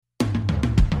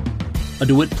A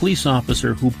DeWitt police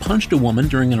officer who punched a woman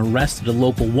during an arrest at a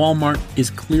local Walmart is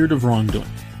cleared of wrongdoing.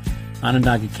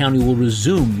 Onondaga County will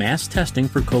resume mass testing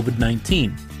for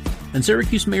COVID-19. And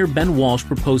Syracuse Mayor Ben Walsh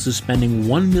proposes spending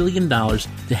 $1 million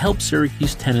to help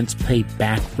Syracuse tenants pay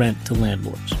back rent to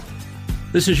landlords.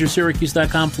 This is your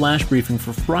Syracuse.com flash briefing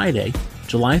for Friday,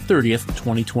 July 30th,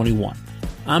 2021.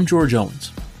 I'm George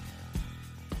Owens.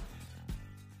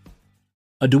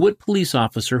 A DeWitt police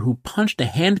officer who punched a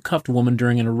handcuffed woman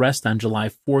during an arrest on July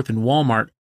 4th in Walmart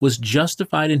was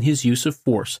justified in his use of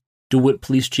force, DeWitt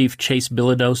Police Chief Chase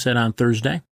Bilodeau said on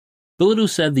Thursday. Bilodeau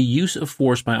said the use of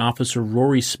force by Officer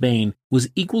Rory Spain was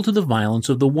equal to the violence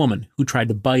of the woman who tried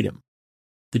to bite him.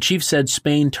 The chief said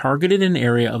Spain targeted an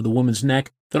area of the woman's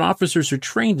neck that officers are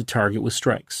trained to target with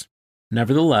strikes.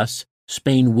 Nevertheless,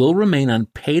 Spain will remain on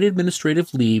paid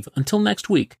administrative leave until next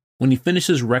week, when he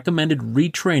finishes recommended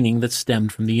retraining that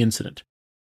stemmed from the incident.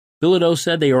 Bilodeau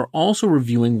said they are also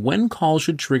reviewing when calls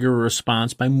should trigger a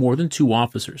response by more than 2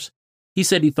 officers. He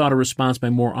said he thought a response by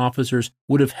more officers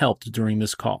would have helped during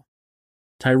this call.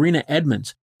 Tyrena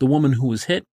Edmonds, the woman who was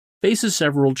hit, faces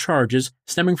several charges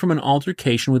stemming from an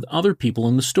altercation with other people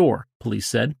in the store, police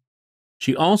said.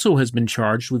 She also has been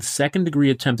charged with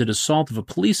second-degree attempted assault of a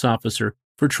police officer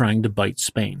for trying to bite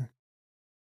Spain.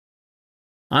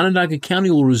 Onondaga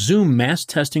County will resume mass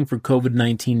testing for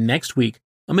COVID-19 next week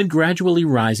amid gradually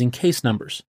rising case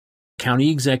numbers.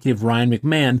 County Executive Ryan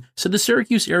McMahon said the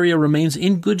Syracuse area remains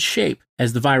in good shape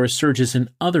as the virus surges in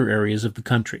other areas of the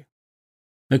country.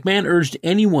 McMahon urged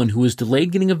anyone who is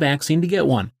delayed getting a vaccine to get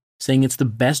one, saying it's the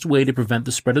best way to prevent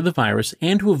the spread of the virus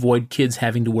and to avoid kids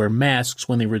having to wear masks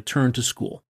when they return to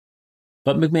school.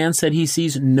 But McMahon said he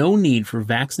sees no need for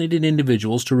vaccinated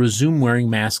individuals to resume wearing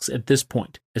masks at this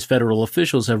point, as federal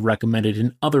officials have recommended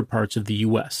in other parts of the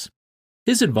U.S.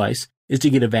 His advice is to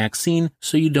get a vaccine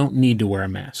so you don't need to wear a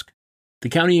mask. The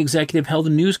county executive held a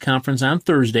news conference on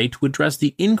Thursday to address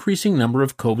the increasing number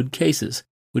of COVID cases,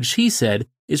 which he said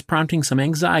is prompting some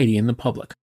anxiety in the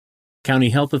public. County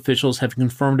health officials have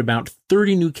confirmed about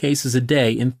 30 new cases a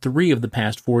day in 3 of the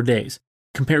past 4 days,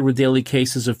 compared with daily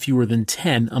cases of fewer than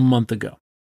 10 a month ago.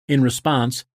 In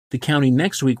response, the county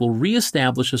next week will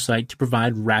reestablish a site to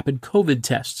provide rapid COVID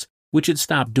tests, which it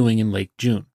stopped doing in late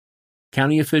June.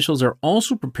 County officials are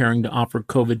also preparing to offer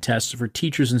COVID tests for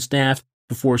teachers and staff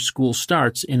before school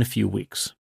starts in a few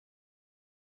weeks.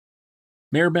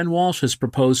 Mayor Ben Walsh has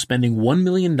proposed spending $1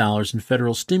 million in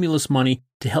federal stimulus money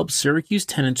to help Syracuse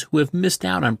tenants who have missed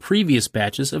out on previous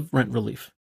batches of rent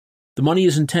relief. The money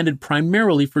is intended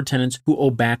primarily for tenants who owe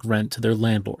back rent to their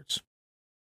landlords.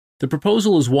 The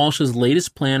proposal is Walsh's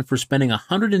latest plan for spending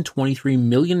 $123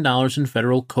 million in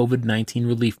federal COVID-19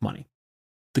 relief money.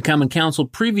 The Common Council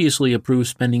previously approved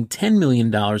spending $10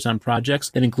 million on projects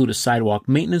that include a sidewalk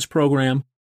maintenance program,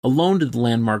 a loan to the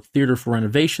Landmark Theater for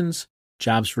renovations,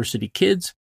 jobs for city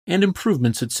kids, and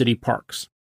improvements at city parks.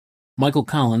 Michael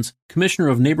Collins, Commissioner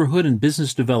of Neighborhood and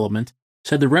Business Development,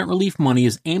 said the rent relief money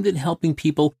is aimed at helping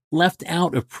people left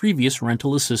out of previous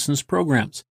rental assistance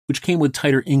programs, which came with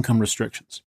tighter income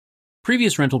restrictions.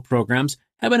 Previous rental programs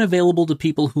have been available to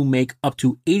people who make up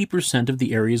to 80% of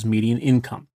the area's median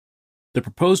income. The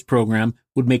proposed program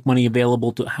would make money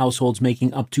available to households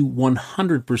making up to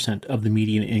 100% of the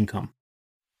median income.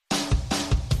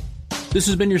 This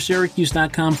has been your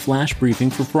Syracuse.com flash briefing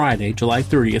for Friday, July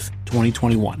 30th,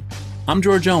 2021. I'm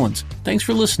George Owens. Thanks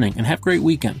for listening and have a great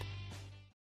weekend.